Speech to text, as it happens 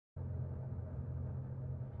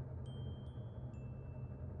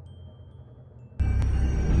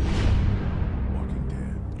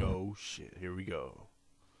here we go.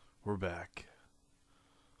 We're back.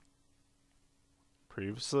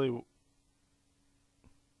 Previously.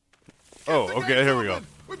 Oh, okay, here we go.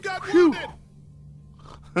 We've got wounded.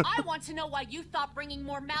 I want to know why you thought bringing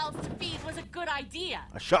more mouths to feed was a good idea.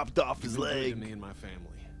 I chopped off his You've been good leg. to me and my family.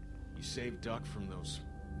 You saved Duck from those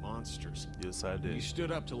monsters. Yes, I You did.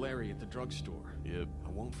 stood up to Larry at the drugstore. Yep. I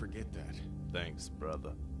won't forget that. Thanks,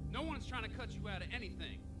 brother. No one's trying to cut you out of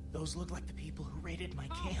anything. Those look like the people who raided my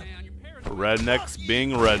Oh, camp. man, your parents... Rednecks being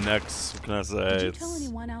rednecks. What can I say? Did you tell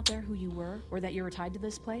anyone out there who you were, or that you were tied to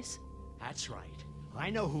this place? That's right. I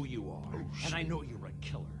know who you are, and I know you're a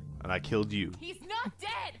killer. And I killed you. He's not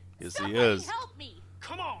dead. Yes, Somebody he is. help me.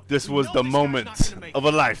 Come on! This You was know the this guy's not moment gonna make of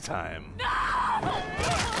a lifetime.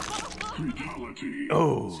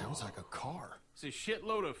 Oh, Sounds like a car. It's a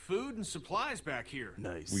shitload of food and supplies back here.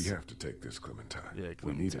 nice. We have to take this, Clementine. Yeah, We need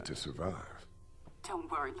Clementine. it to survive.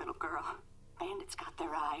 Don't worry, little girl. Bandits got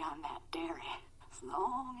their eye on that dairy. As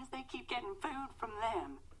long as they keep getting food from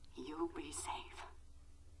them, you'll be safe.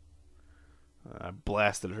 I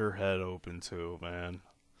blasted her head open too, man.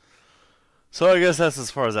 So I guess that's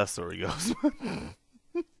as far as that story goes.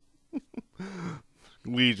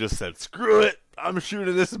 Lee just said, "Screw it! I'm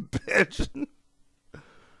shooting this bitch."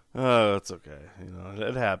 Oh, it's okay. You know,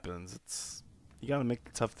 it happens. You gotta make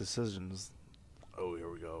the tough decisions. Oh,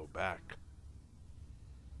 here we go. Back.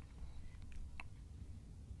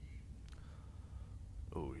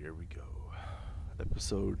 Oh, here we go.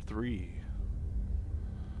 Episode 3.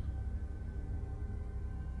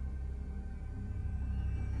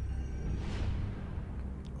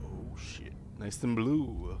 Oh, shit. Nice and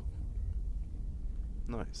blue.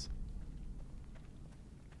 Nice.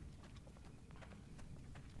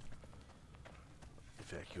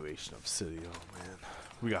 Evacuation of city. Oh, man.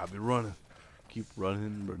 We gotta be running. Keep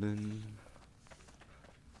running.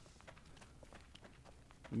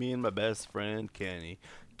 Me and my best friend Kenny,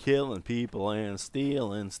 killing people and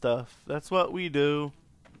stealing stuff. That's what we do.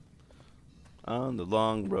 On the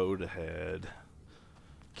long road ahead.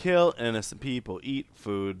 Kill innocent people, eat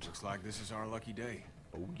food. Looks like this is our lucky day.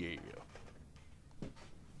 Oh yeah.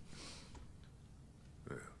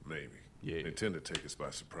 Maybe. Yeah. They intend to take us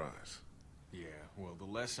by surprise. Yeah, well, the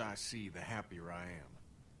less I see, the happier I am.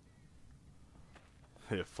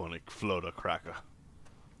 Hey, funny floater cracker.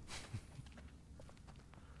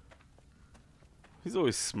 He's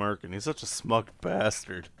always smirking. He's such a smug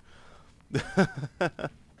bastard.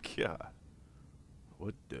 God.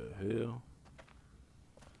 What the hell?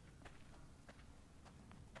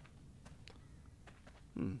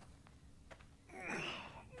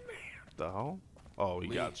 The hell? Oh, he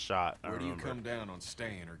Lee, got shot. I Where do you remember. come down on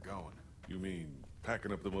staying or going? You mean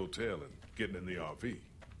packing up the motel and getting in the RV?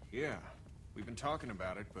 Yeah, we've been talking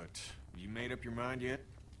about it, but you made up your mind yet?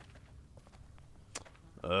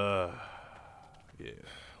 Yeah.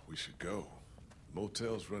 We should go.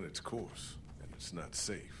 Motel's run its course, and it's not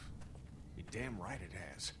safe. You're damn right it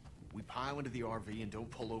has. We pile into the RV and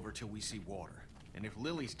don't pull over till we see water. And if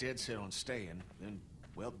Lily's dead set on staying, then,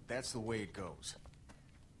 well, that's the way it goes.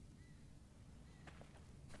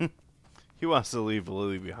 He wants to leave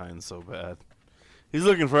Lily behind so bad. He's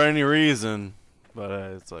looking for any reason, but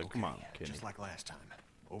it's like, come on, kid. Just like last time.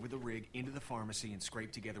 Over the rig, into the pharmacy, and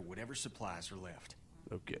scrape together whatever supplies are left.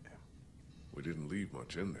 Okay. We didn't leave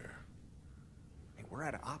much in there. Hey, we're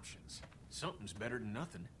out of options. Something's better than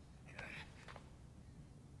nothing.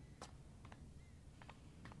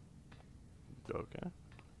 Okay.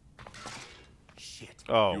 Shit.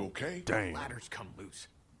 Oh, You okay? dang. Ladder's come loose.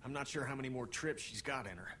 I'm not sure how many more trips she's got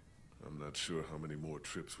in her. I'm not sure how many more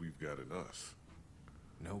trips we've got in us.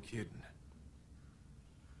 No kidding.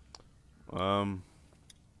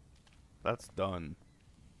 That's done.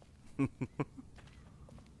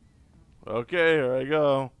 Okay, here I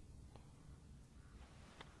go.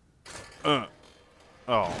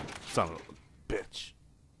 Oh, son of a bitch.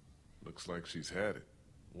 Looks like she's had it.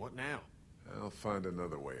 What now? I'll find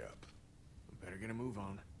another way up. We better get a move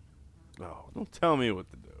on. Oh, don't tell me what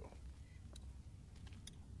to do.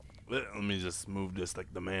 Let me just move this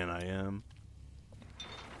like the man I am.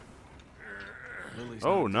 Lily's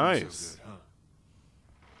Oh, not doing nice. So good, huh?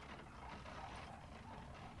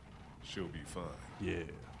 She'll be fine. Yeah.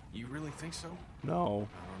 You really think so? No.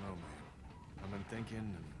 I don't know, man. I've been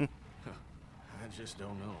thinking, and I just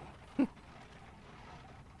don't know.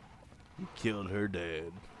 You killed her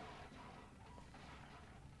dad.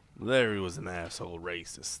 Larry was an asshole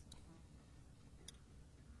racist.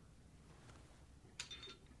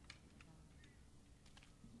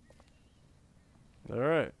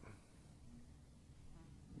 Alright.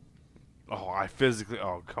 Oh, I physically...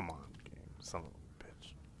 Oh, come on, game. Son of a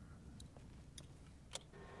bitch.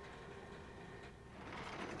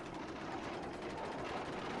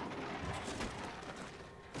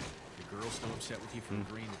 girl still upset with you for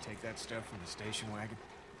agreeing to take that stuff from the station wagon?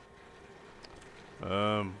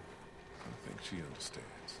 I think she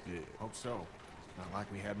understands. Yeah. Hope so. Not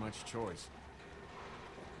like we had much choice.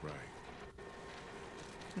 Right.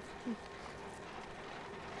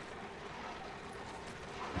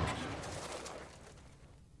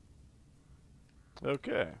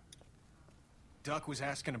 Okay. Duck was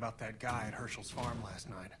asking about that guy at Herschel's farm last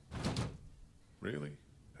night. Really?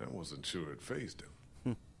 I wasn't sure it phased him.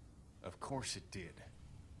 Of course it did.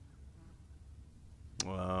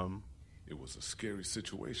 It was a scary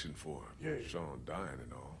situation for him. Yeah. Sean dying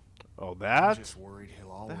and all. Oh, I'm that? just worried he'll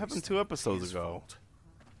always That happened think 2 episodes his ago. fault.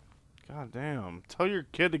 God damn. Tell your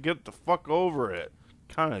kid to get the fuck over it.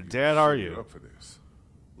 What kind of dad are You're you? up for this?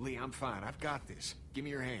 Lee, I'm fine. I've got this. Give me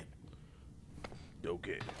your hand.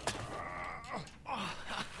 Okay.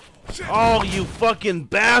 Oh, you fucking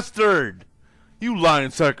bastard! You lying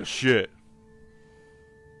sack of shit.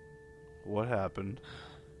 What happened?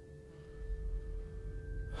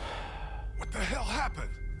 What the hell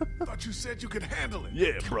happened? Thought you said you could handle it.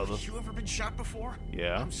 Yeah, brother. You ever been shot before?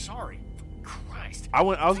 Yeah. I'm sorry. Christ. I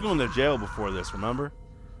was going to jail before this, remember?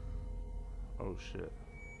 Oh shit.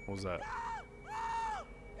 What was that?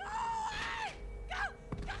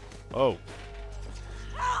 Oh.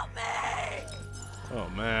 Help me! Oh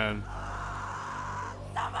man.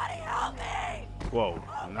 Somebody help me! Whoa.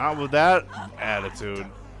 Not with that attitude.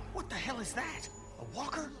 What the hell is that? A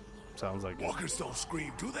walker? Sounds like it. Walkers don't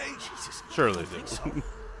scream, do they? Jesus. Sure they I think do. so.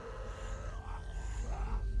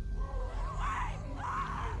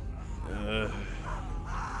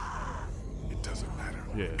 It doesn't matter.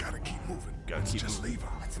 Yeah. Gotta keep moving. Gotta Let's keep just moving. leave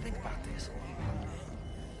her. Let's think about this.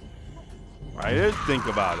 I did think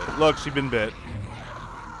about it. Look, she's been bit.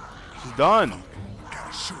 She's done.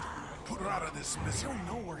 Gotta shoot her. Put her out of this misery.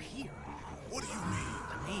 No, we're here. What do you mean?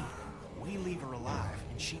 I mean, we leave her alive,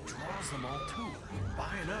 and she draws them all to her,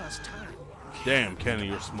 buying us time. Damn, Kenny,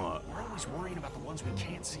 you're smart. We're always worrying about the ones we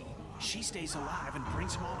can't see. She stays alive and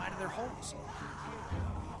brings them all out of their holes.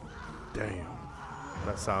 Damn.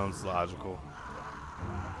 That sounds logical.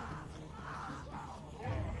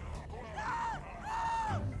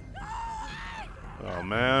 Oh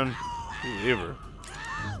man. You leave her.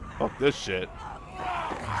 Fuck this shit.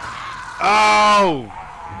 Oh!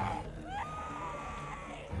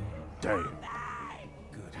 Damn.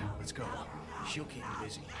 Good. Let's go. She'll keep you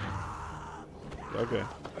busy. Okay.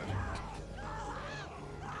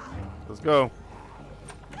 Let's go.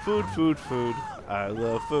 Food, food, food. I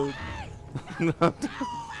love food.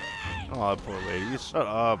 Oh, poor lady. Shut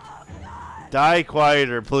up. Die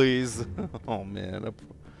quieter, please. Oh, man.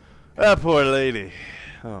 That poor lady.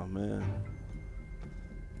 Oh, man.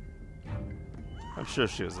 I'm sure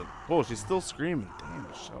she was a... Whoa, she's still screaming. Damn,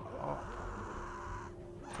 shut up.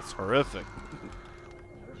 That's horrific.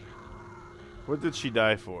 What did she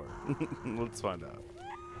die for? Let's find out.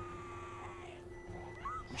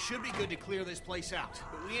 We should be good to clear this place out,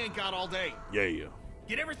 but we ain't got all day. Yeah.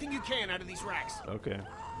 Get everything you can out of these racks. Okay.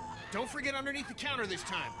 Don't forget underneath the counter this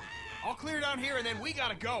time. I'll clear down here and then we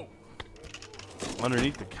gotta go.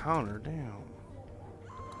 Underneath the counter, damn.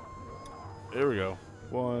 There we go.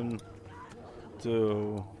 1,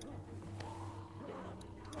 2.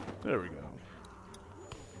 There we go.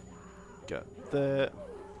 Got that.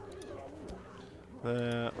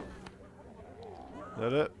 That.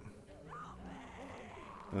 That it?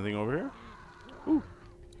 Anything over here? Ooh.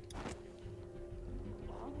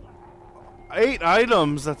 8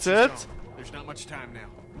 items, that's it? So, there's not much time now.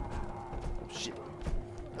 Shit.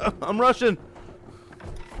 I'm rushing.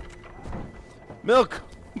 Milk.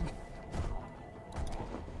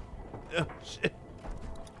 Oh, shit.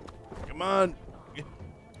 Come on.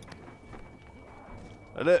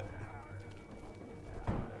 That it.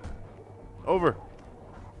 Over.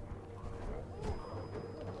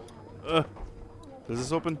 Does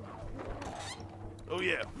this open? Oh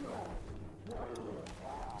yeah.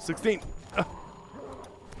 16. Go,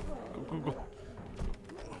 go, go.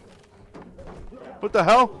 What the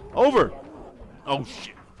hell? Over. Oh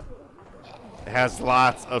shit. It has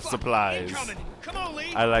lots of supplies. Incoming. Come on,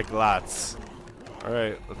 Lee. I like lots. All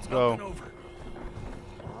right, let's go. Up and over.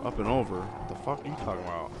 Up and over. What the fuck are you talking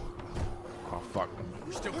about? Oh fuck.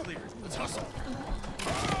 We're still clear. Let's hustle.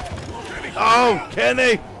 Oh,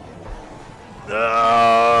 Kenny!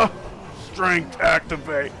 Strength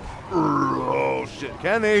activate. Oh shit,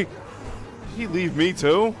 Kenny! Did he leave me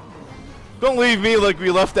too? Don't leave me like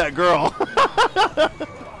we left that girl.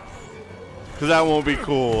 Cause that won't be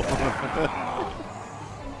cool.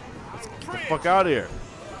 Let's get the fuck out of here.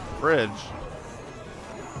 Fridge.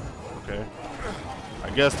 Okay. I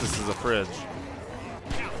guess this is a fridge.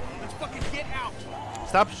 Now, let's fucking get out.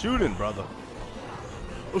 Stop shooting, brother.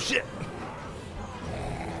 Oh shit.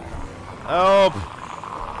 Help.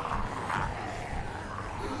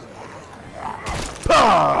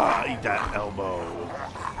 Ah, eat that elbow.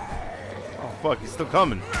 Oh fuck, he's still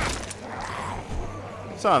coming.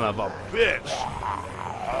 Son of a bitch.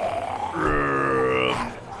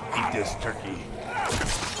 Eat this turkey.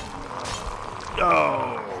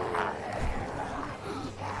 Oh.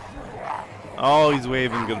 Oh, he's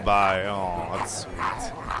waving goodbye. Oh, that's sweet.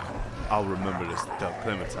 I'll remember this till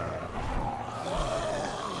Clementine.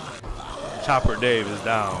 Chopper Dave is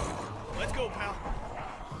down. Let's go, pal.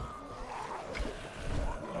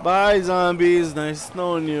 Bye, zombies. Nice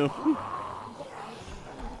knowing you.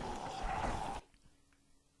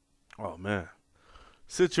 Oh, man.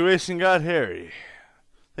 Situation got hairy.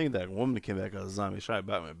 I think that woman came back as a zombie shot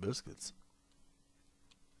back my biscuits.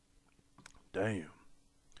 Damn.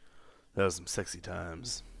 That was some sexy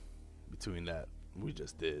times between that we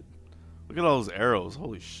just did. Look at all those arrows.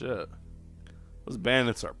 Holy shit. Those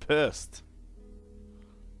bandits are pissed.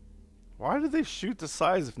 Why did they shoot the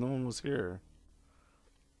sides if no one was here?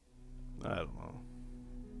 I don't know.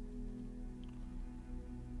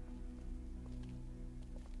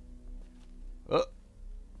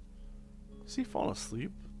 Is he falling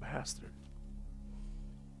asleep? Bastard.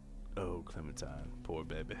 Oh, Clementine. Poor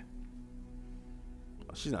baby.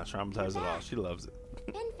 Oh, she's not traumatized at all. She loves it.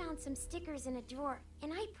 Ben found some stickers in a drawer,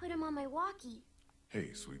 and I put them on my walkie.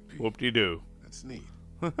 Hey, sweet pea. Whoop-de-doo. That's neat.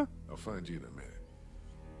 I'll find you in a minute.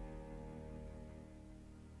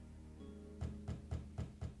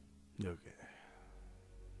 Okay.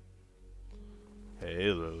 Hey,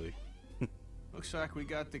 Lily. Looks like we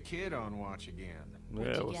got the kid on watch again.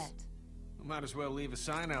 What'd you get? We might as well leave a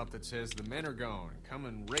sign out that says the men are gone. Come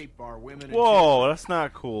and rape our women and Whoa, that's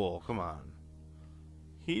not cool. Come on.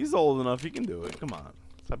 He's old enough. He can do it. Come on.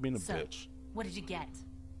 Stop being a So, bitch. what did you get?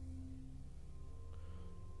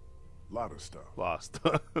 Lot of stuff. Lost.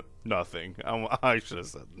 Nothing. I should have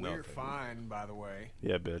said nothing. We're fine, by the way.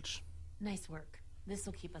 Yeah, bitch. Nice work.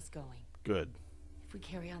 This'll keep us going. Good. If we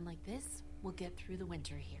carry on like this, we'll get through the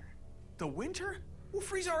winter here. The winter? We'll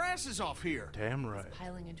freeze our asses off here. Damn right.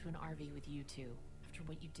 Piling into an RV with you two, after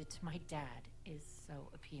what you did to my dad, is so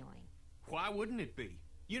appealing. Why wouldn't it be?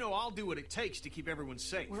 You know I'll do what it takes to keep everyone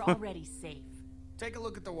safe. We're already safe. Take a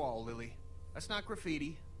look at the wall, Lily. That's not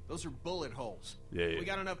graffiti. Those are bullet holes. Yeah, yeah. We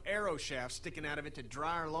got enough arrow shafts sticking out of it to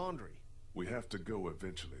dry our laundry. We have to go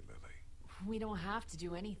eventually, Lily. We don't have to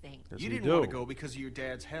do anything. Yes, You we didn't do. want to go because of your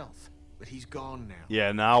dad's health, but he's gone now.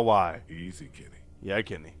 Yeah, now why? Easy, Kenny. Yeah,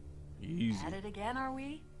 Kenny. Easy. At it again, are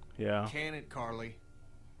we? Yeah. Can it, Carly?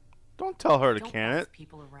 Don't tell her to Don't can boss it.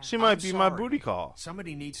 people around. She might I'm be my sorry. booty call.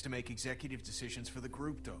 Somebody needs to make executive decisions for the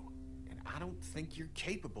group, though. And I don't think you're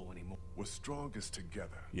capable anymore. We're strongest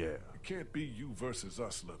together. Yeah. It can't be you versus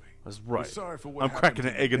us, Lily. That's We're right. sorry for what I'm happened cracking to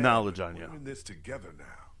an your egg of dad, knowledge but on you. We're in this together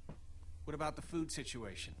now. What about the food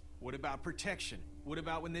situation? What about protection? What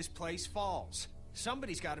about when this place falls?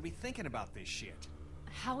 Somebody's got to be thinking about this shit.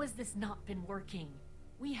 How has this not been working?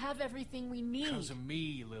 We have everything we need. Because of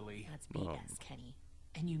me, Lily. That's BS, Kenny.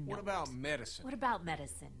 And you know What about it. medicine? What about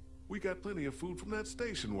medicine? We got plenty of food from that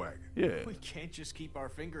station wagon. Yeah. We can't just keep our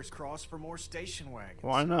fingers crossed for more station wagons.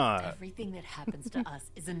 Why not? Everything that happens to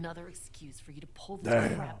us is another excuse for you to pull this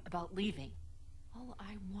Damn. crap about leaving. All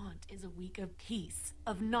I want is a week of peace,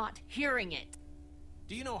 of not hearing it.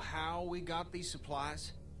 Do you know how we got these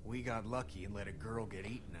supplies? We got lucky and let a girl get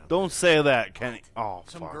eaten out. Don't say that, Kenny. Oh,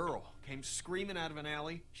 Some fuck. girl came screaming out of an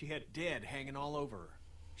alley. She had dead hanging all over her.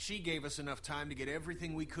 She gave us enough time to get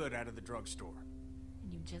everything we could out of the drugstore.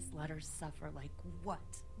 And you just let her suffer like what?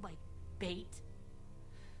 Like bait?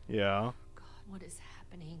 Yeah. God, what is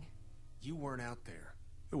happening? You weren't out there.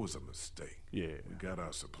 It was a mistake. Yeah. We got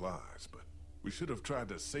our supplies, but we should have tried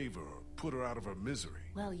to save her or put her out of her misery.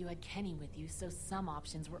 Well, you had Kenny with you, so some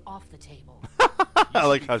options were off the table. I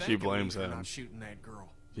like Be how she thanking me blames for him. not shooting that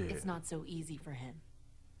girl. Yeah. It's not so easy for him.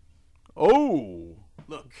 Oh.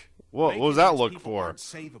 Look. What was that look for? Aren't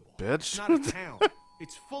savable. Bitch. It's not a town.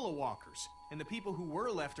 It's full of walkers, and the people who were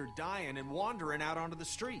left are dying and wandering out onto the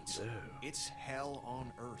streets. It's hell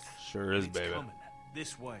on earth. Sure is, And it's baby. coming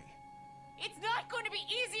this way. It's not going to be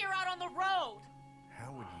easier out on the road.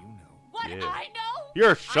 How would you know? What Yeah. I know?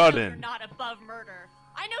 You're I shut know you're in. not above murder.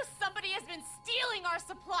 I know somebody has been stealing our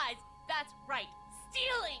supplies. That's right,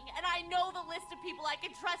 stealing. And I know the list of people I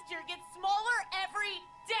can trust here gets smaller every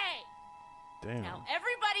day. Damn. Now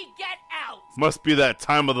everybody get out. Must be that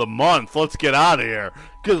time of the month. Let's get out of here.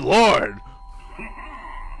 Good lord.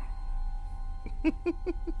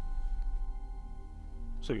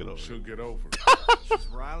 She'll get over She'll it. get over it. She's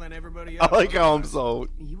riling everybody I up. like how I'm otherwise. so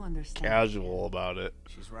You understand? casual about it.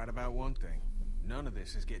 She's right about one thing. None of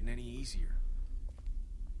this is getting any easier.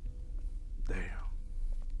 Damn.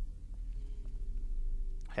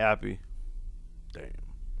 Happy. Damn.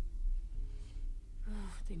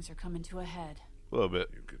 Things are coming to a head. A little bit.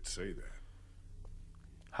 You could say that.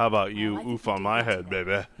 How about you Well, I think oof you on did my good head, today.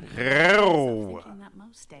 baby? Thinking that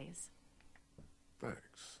most days.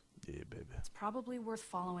 Thanks. Yeah, baby. It's probably worth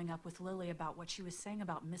following up with Lily about what she was saying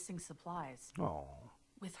about missing supplies. Oh.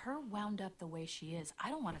 With her wound up the way she is, I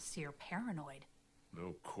don't want to see her paranoid.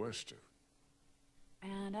 No question.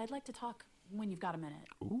 And I'd like to talk when you've got a minute.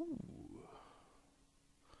 Ooh.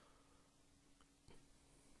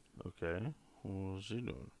 Okay. What's she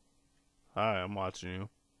doing? Hi, I'm watching you.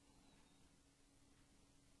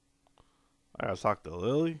 I gotta talk to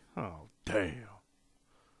Lily? Oh, damn.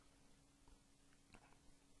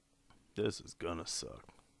 This is gonna suck.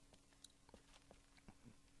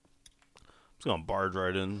 I'm just gonna barge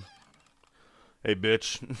right in. Hey,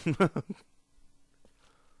 bitch.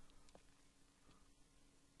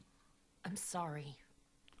 I'm sorry.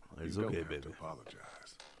 It's You don't okay, have baby. to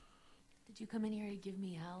apologize. Did you come in here to give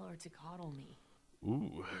me hell or to coddle me?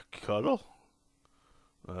 Ooh, cuddle?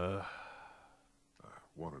 I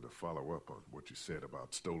wanted to follow up on what you said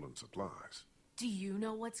about stolen supplies. Do you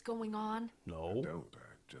know what's going on? I No. don't.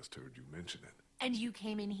 I just heard you mention it. And you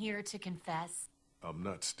came in here to confess? I'm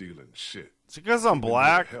not stealing shit. It's because I'm Even with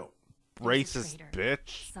black. help. There's a Racist traitor.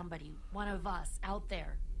 bitch. Somebody, one of us out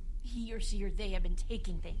there. He or she or they have been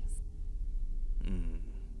taking things.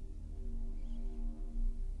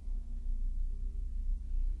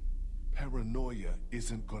 Paranoia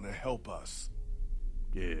isn't gonna help us.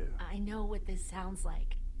 Yeah. I know what this sounds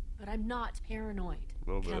like, but I'm not paranoid.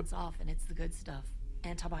 Little bit. Hands off, and it's the good stuff.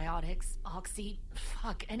 Antibiotics, oxy,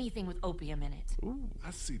 fuck, anything with opium in it. Ooh.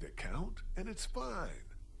 I see the count, and it's fine.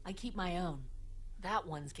 I keep my own. That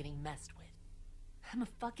one's getting messed with. I'm a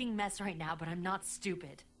fucking mess right now, but I'm not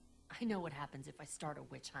stupid. I know what happens if I start a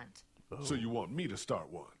witch hunt. So you want me to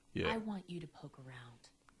start one? Yeah. I want you to poke around.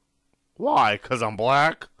 Why? Because I'm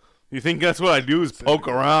black? You think that's what I do is poke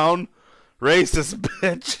around? Racist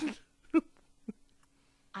bitch.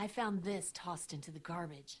 I found this tossed into the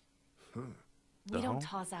garbage. We The don't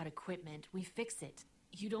hell? toss out equipment, we fix it.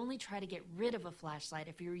 You'd only try to get rid of a flashlight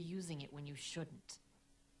if you were using it when you shouldn't.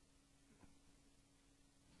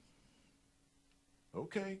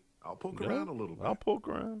 Okay, I'll poke Yeah, around a little bit. I'll poke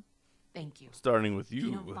around. Thank you. Starting with If you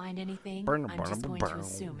you. don't find anything, Burn, I'm burn, just burn, going to burn.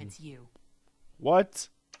 assume it's you. What?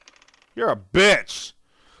 You're a bitch.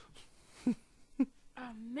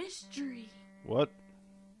 A mystery. What?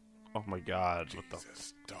 Oh my god. What the?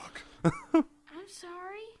 Jesus, Doc. I'm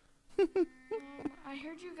sorry. I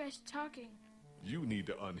heard you guys talking. You need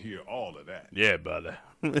to unhear all of that. Yeah, brother.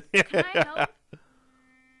 Can I help?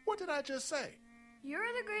 What did I just say? You're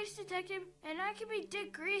the Grace Detective, and I can be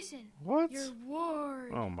Dick Grayson. What? Your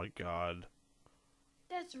ward. Oh my god.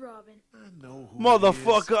 That's Robin. I know who it is.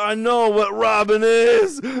 Motherfucker, I know what Robin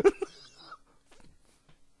is.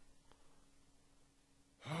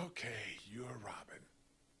 Okay, you're Robin.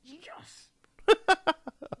 Yes.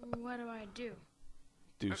 What do I do?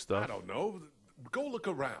 Do I stuff. don't know. Go look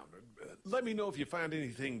around. Let me know if you find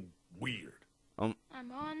anything weird. I'm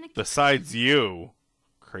on the Besides you,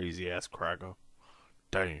 crazy ass cracker.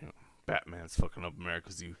 Damn, Batman's fucking up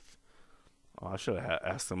America's youth. Oh, I should have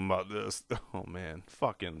asked him about this. Oh man,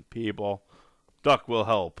 fucking people. Duck will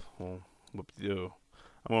help. Well, what to do?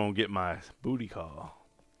 I'm gonna get my booty call.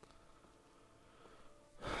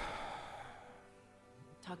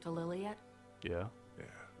 Talk to Lily yet? Yeah. Yeah.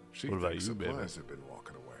 She What about thinks you, baby? supplies have been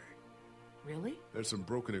walking away. Really? There's some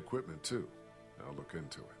broken equipment too. I'll look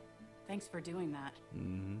into it. Thanks for doing that.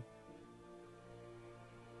 Mm-hmm.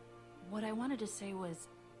 What I wanted to say was,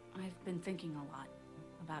 I've been thinking a lot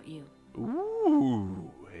about you.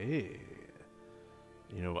 Ooh, hey.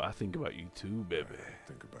 You know, I think about you too, baby. I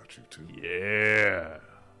think about you too. Yeah.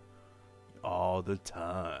 All the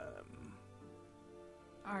time.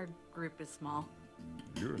 Our group is small.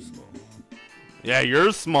 You're small. Yeah,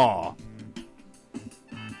 you're small.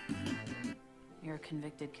 You're a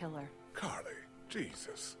convicted killer. Carly,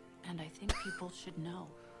 Jesus. And I think people should know.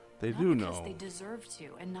 They Not do because know. they deserve to,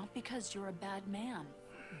 and not because you're a bad man.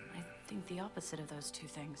 I think the opposite of those two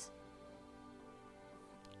things.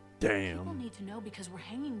 People Damn. need to know because we're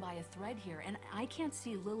hanging by a thread here, and I can't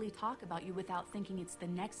see Lily talk about you without thinking it's the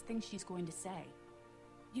next thing she's going to say.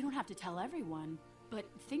 You don't have to tell everyone, but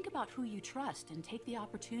think about who you trust and take the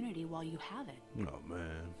opportunity while you have it. Oh,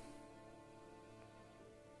 man.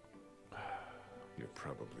 You're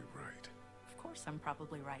probably right. Of course I'm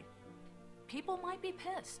probably right. People might be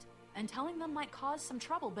pissed, and telling them might cause some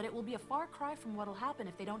trouble, but it will be a far cry from what'll happen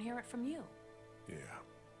if they don't hear it from you. Yeah.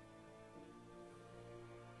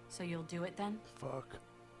 So you'll do it then? Fuck.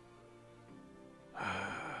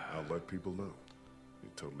 I'll let people know.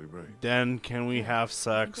 You're totally right. Then can we have it's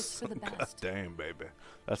sex? for the God best. damn, baby.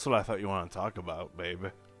 That's what I thought you wanted to talk about, baby.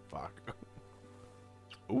 Fuck.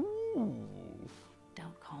 Ooh.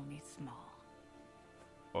 Don't call me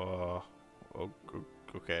small.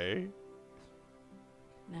 Okay.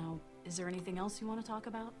 Now, is there anything else you want to talk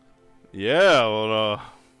about? Yeah, well,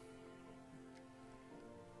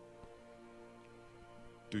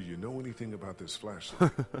 Do you know anything about this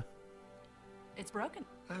flashlight? It's broken.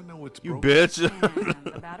 I know it's you broken. bitch. And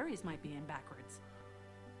the batteries might be in backwards.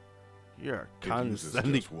 You're a It uses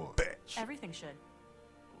condescending just one. bitch. Everything should.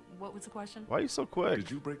 What was the question? Why are you so quick? Did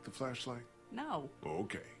you break the flashlight? No.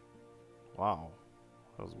 Okay. Wow.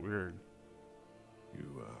 That was weird.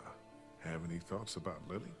 You, have any thoughts about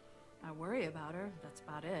Lily? I worry about her. That's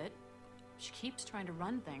about it. She keeps trying to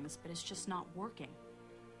run things, but it's just not working.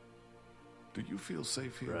 Do you feel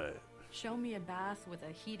safe here? Right. Show me a bath with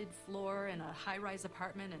a heated floor in a high-rise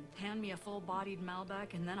apartment and hand me a full-bodied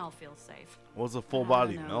Malbec, and then I'll feel safe. What's a I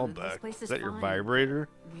full-body don't know. This Melbeck? place Is is that your fine. vibrator?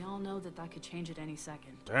 We all know that could change at any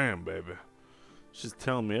second. Damn, baby. She's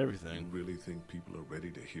telling me You everything. really think people are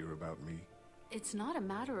ready to hear about me? It's not a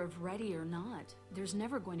matter of ready or not. There's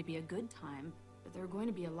never going to be a good time, but there are going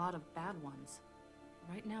to be a lot of bad ones.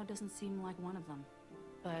 Right now doesn't seem like one of them.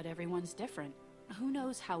 But everyone's different. Who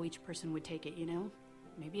knows how each person would take it, you know?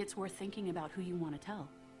 Maybe it's worth thinking about who you want to tell.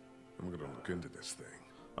 I'm gonna look into this thing.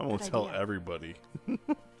 I'm gonna Good tell idea. everybody.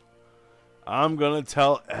 I'm gonna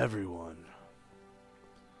tell everyone.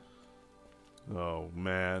 Oh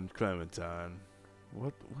man, Clementine.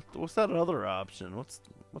 What's that other option? What's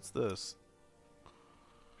this?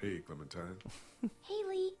 Hey, Clementine.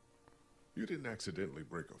 Haley, You didn't accidentally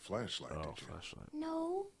break a flashlight, Oh, did you? flashlight.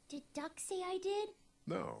 no. Did Duck say I did?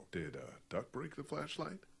 No. Did, Duck break the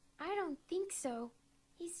flashlight? I don't think so.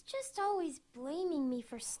 He's just always blaming me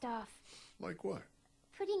for stuff. Like what?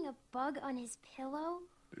 Putting a bug on his pillow?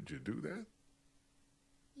 Did you do that?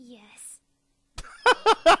 Yes.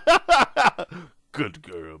 Good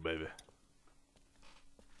girl, baby.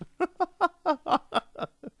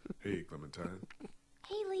 Hey, Clementine.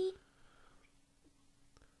 Haley,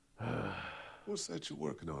 What's that you're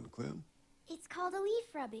working on, Clem? it's called a leaf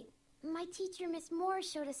rubbing. My teacher, Miss Moore,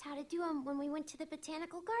 showed us how to do them when we went to the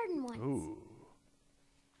botanical garden once. Ooh.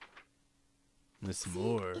 Miss See,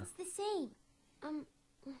 Moore. it's the same.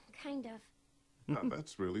 Kind of. Now,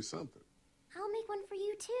 that's really something. I'll make one for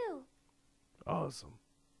you, too. Awesome.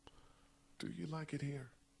 Do you like it here?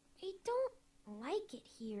 I don't like it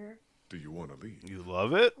here. Do you want to leave? You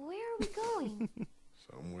love it? Where are we going?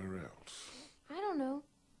 Somewhere else. I don't know.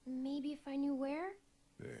 Maybe if I knew where?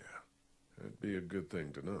 Yeah, that'd be a good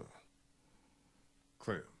thing to know.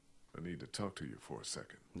 Clem, I need to talk to you for a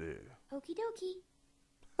second. Yeah. Okie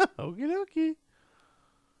dokie. Okie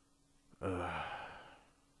dokie.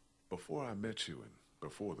 Before I met you and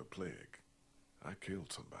before the plague, I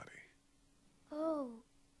killed somebody. Oh,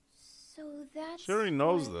 so that's... She already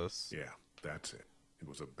knows what- this. Yeah, that's it. It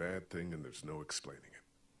was a bad thing and there's no explaining it.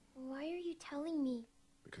 Why are you telling me?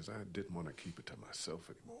 Because I didn't want to keep it to myself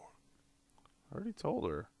anymore. I already told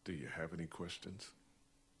her. Do you have any questions?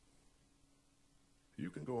 You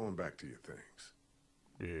can go on back to your things.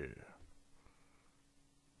 Yeah.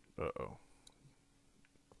 Uh-oh.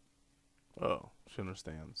 Oh, she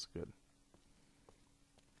understands. Good.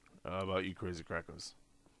 How about you, crazy crackers?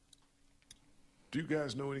 Do you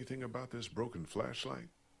guys know anything about this broken flashlight?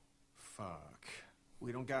 Fuck.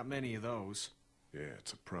 We don't got many of those. Yeah,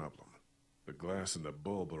 it's a problem. The glass and the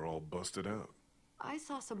bulb are all busted out. I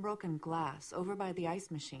saw some broken glass over by the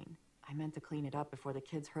ice machine. I meant to clean it up before the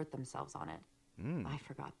kids hurt themselves on it. I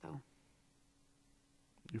forgot, though.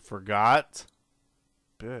 You forgot?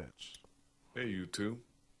 Bitch. Hey, you two.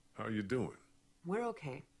 How you doing? We're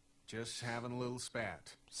okay. Just having a little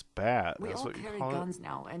spat. Spat. We That's all what you carry call guns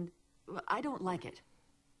now, and I don't like it.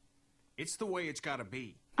 It's the way it's gotta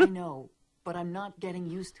be. I know, but I'm not getting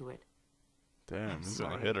used to it. it. Damn, I'm he's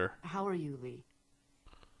gonna sorry. hit her. How are you, Lee?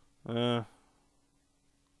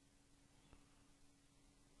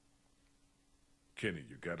 Kenny,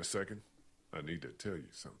 you got a second? I need to tell you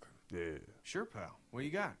something. Yeah. Sure, pal. What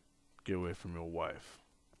you got? Get away from your wife.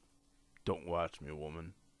 Don't watch me,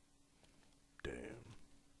 woman. Damn.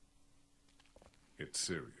 It's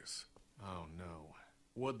serious. Oh, no.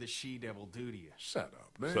 What'd the she-devil do to you? Shut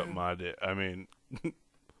up, man. Something I did. I mean,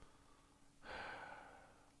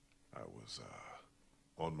 I was,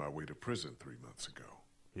 on my way to prison 3 months ago.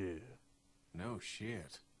 yeah. No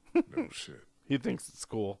shit. No shit. He thinks it's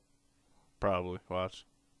cool. Probably. Watch.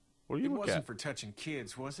 What do you It look wasn't at? for touching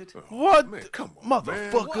kids, was it? What? Man, come on,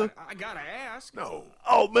 Motherfucker. What? I gotta ask. No.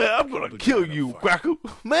 Oh, man, I'm gonna the kill guy in a you, fight. Quackle.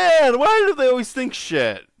 Man, why do they always think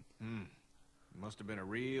shit? Must have been a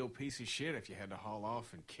real piece of shit if you had to haul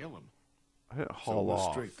off and kill him. I didn't So haul we're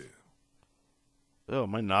off. straight then. Oh,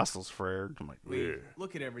 my nostrils flared. I'm like, Lee, "Ugh."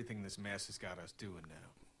 look at everything this mess has got us doing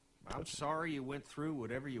now. I'm sorry you went through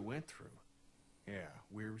whatever you went through. Yeah,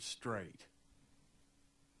 we're straight.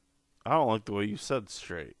 I don't like the way you said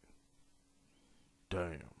straight.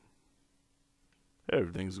 Damn.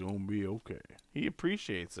 Everything's gonna be okay. He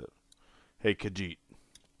appreciates it. Hey, Khajiit.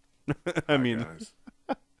 I mean, Guys,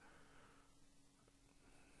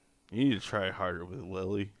 you need to try harder with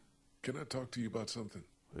Lily. can I talk to you about something?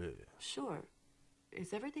 Yeah. Sure.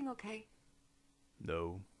 Is everything okay?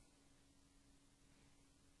 No.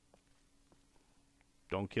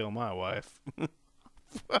 Don't kill my wife.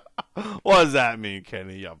 What does that mean,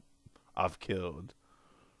 Kenny? I've killed.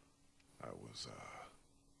 I was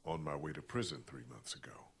on my way to prison 3 months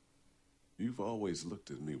ago. You've always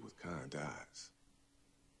looked at me with kind eyes.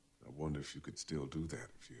 I wonder if you could still do that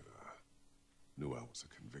if you knew I was a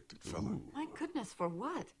convicted felon. My goodness, for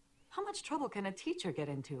what? How much trouble can a teacher get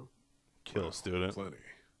into? Kill a student. Plenty,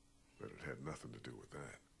 but it had nothing to do with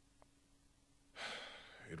that.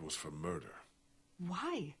 It was for murder.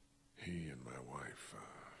 Why? He and my wife,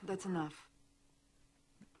 That's enough.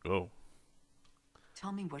 Oh.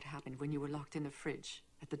 Tell me what happened when you were locked in the fridge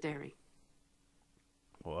at the dairy.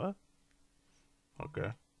 What?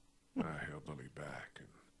 Okay. I held Lily back, and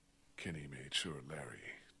Kenny made sure Larry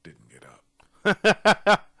didn't get up.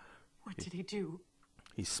 What did he do?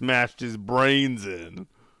 He smashed his brains in.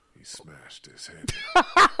 He smashed his head.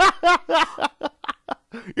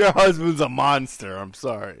 Your husband's a monster. I'm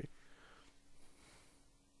sorry.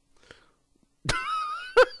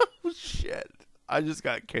 Shit. I just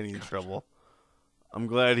got Kenny in trouble. I'm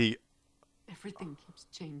glad Everything keeps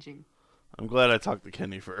changing. I'm glad I talked to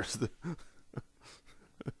Kenny first.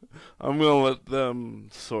 I'm gonna let them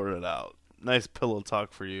sort it out. Nice pillow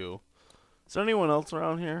talk for you. Is there anyone else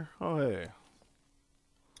around here? Oh, hey.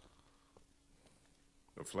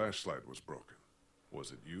 The flashlight was broken.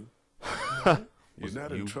 Was it you? Was You're it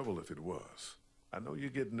not you? in trouble if it was. I know you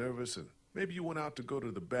get nervous, and maybe you went out to go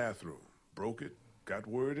to the bathroom, broke it, got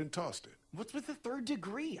word, and tossed it. What's with the third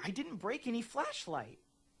degree? I didn't break any flashlight.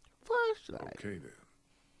 Flashlight. Okay, then.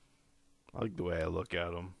 I like the way I look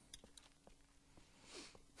at him.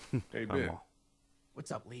 Hey, Ben.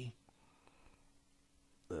 What's up, Lee?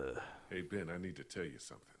 Hey, Ben, I need to tell you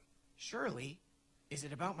something. Surely. Is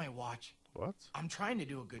it about my watch? What? I'm trying to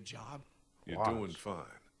do a good job. You're Watch. doing fine.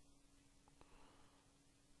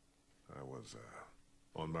 I was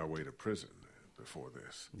on my way to prison before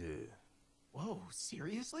this. Yeah. Whoa,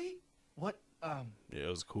 seriously? What, Yeah, it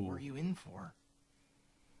was cool. were you in for?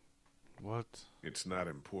 What? It's not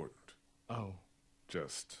important. Oh.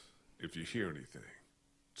 Just, if you hear anything,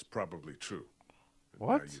 it's probably true. And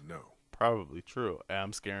What? Now you know. Probably true.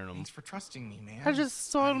 I'm scaring him. Thanks for trusting me, man. I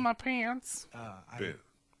just soiled my pants. Ben,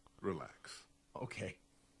 relax. Okay.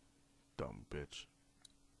 Dumb bitch.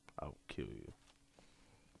 I'll kill you.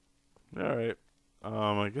 Alright.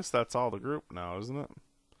 I guess that's all the group now, isn't it?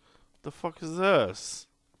 What the fuck is this?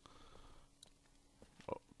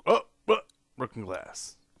 Oh, broken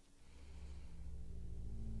glass.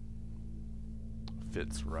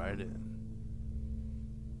 Fits right in.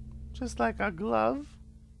 Just like a glove.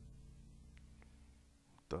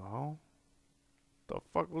 What the hell? The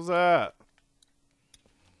fuck was that?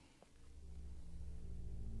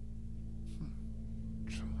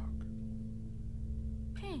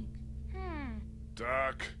 Pink.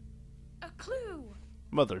 Doc. A clue.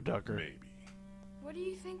 Mother ducker. Maybe. What do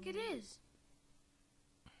you think it is?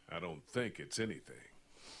 I don't think it's anything.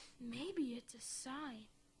 Maybe it's a sign.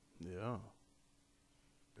 Yeah.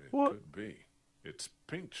 It What? could be. It's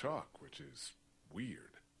pink chalk, which is weird.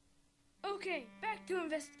 Okay, back to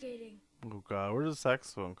investigating. Oh god, where's the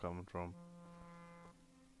saxophone coming from?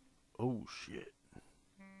 Oh shit.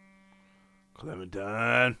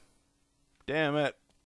 Clementine. Damn it.